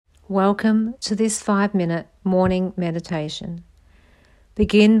Welcome to this 5-minute morning meditation.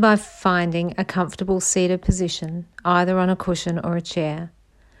 Begin by finding a comfortable seated position, either on a cushion or a chair.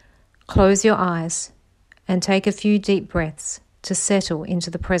 Close your eyes and take a few deep breaths to settle into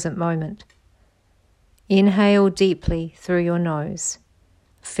the present moment. Inhale deeply through your nose,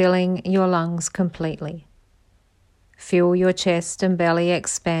 filling your lungs completely. Feel your chest and belly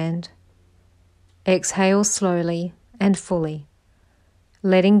expand. Exhale slowly and fully,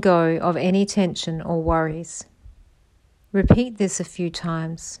 letting go of any tension or worries. Repeat this a few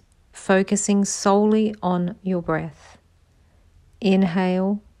times, focusing solely on your breath.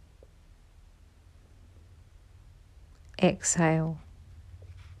 Inhale, exhale.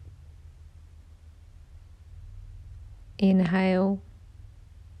 Inhale,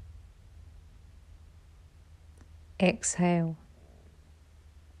 exhale.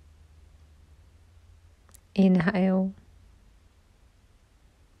 Inhale,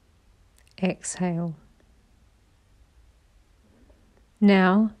 exhale.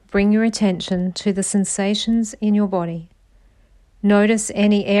 Now bring your attention to the sensations in your body. Notice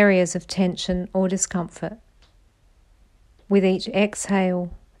any areas of tension or discomfort. With each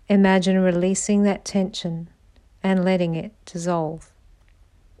exhale, imagine releasing that tension and letting it dissolve.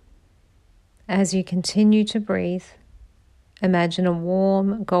 As you continue to breathe, imagine a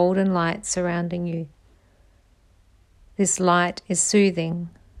warm golden light surrounding you. This light is soothing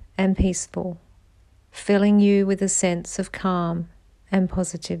and peaceful, filling you with a sense of calm and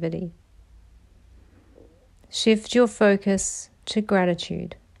positivity. Shift your focus to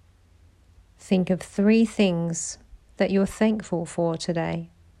gratitude. Think of 3 things that you're thankful for today.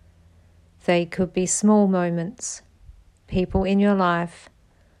 They could be small moments, people in your life,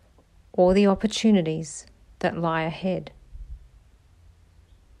 or the opportunities that lie ahead.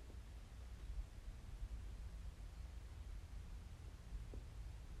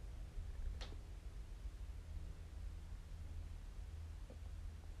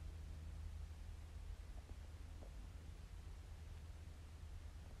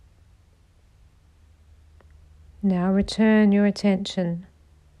 Now return your attention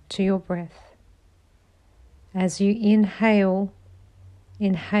to your breath. As you inhale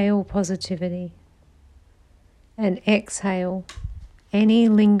positivity, and exhale any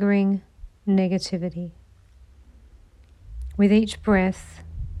lingering negativity. With each breath,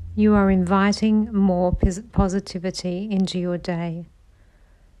 you are inviting more positivity into your day.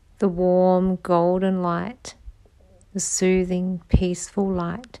 The warm golden light, the soothing, peaceful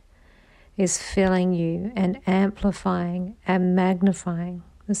light is filling you and amplifying and magnifying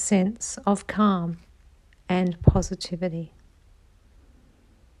the sense of calm and positivity.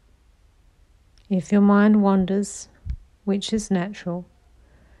 If your mind wanders, which is natural,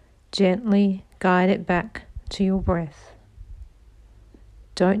 gently guide it back to your breath.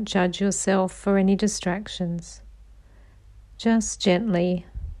 Don't judge yourself for any distractions. Just gently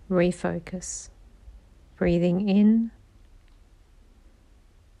refocus, breathing in,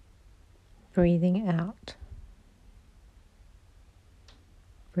 breathing out.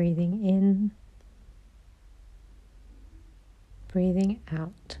 Breathing in, breathing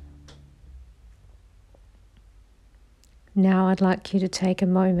out. Now I'd like you to take a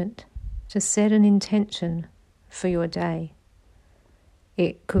moment to set an intention for your day.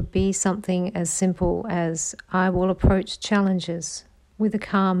 It could be something as simple as, I will approach challenges with a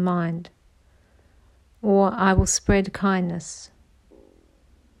calm mind, or I will spread kindness.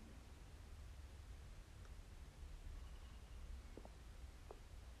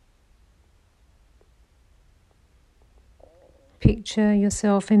 Picture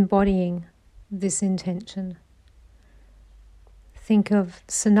yourself embodying this intention. Think of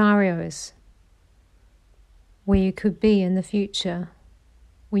scenarios where you could be in the future,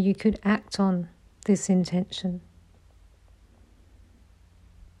 where you could act on this intention.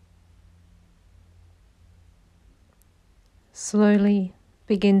 Slowly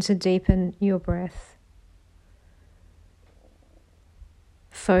begin to deepen your breath.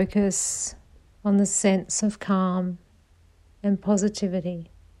 Focus on the sense of calm and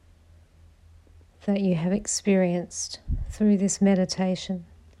positivity that you have experienced through this meditation.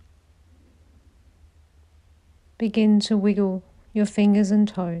 Begin to wiggle your fingers and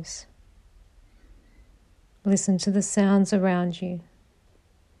toes. Listen to the sounds around you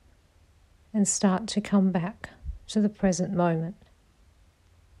and start to come back to the present moment.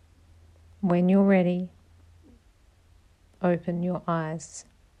 When you're ready, open your eyes.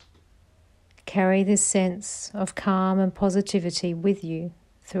 Carry this sense of calm and positivity with you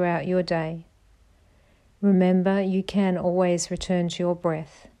throughout your day. Remember, you can always return to your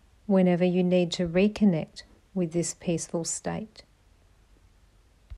breath whenever you need to reconnect with this peaceful state.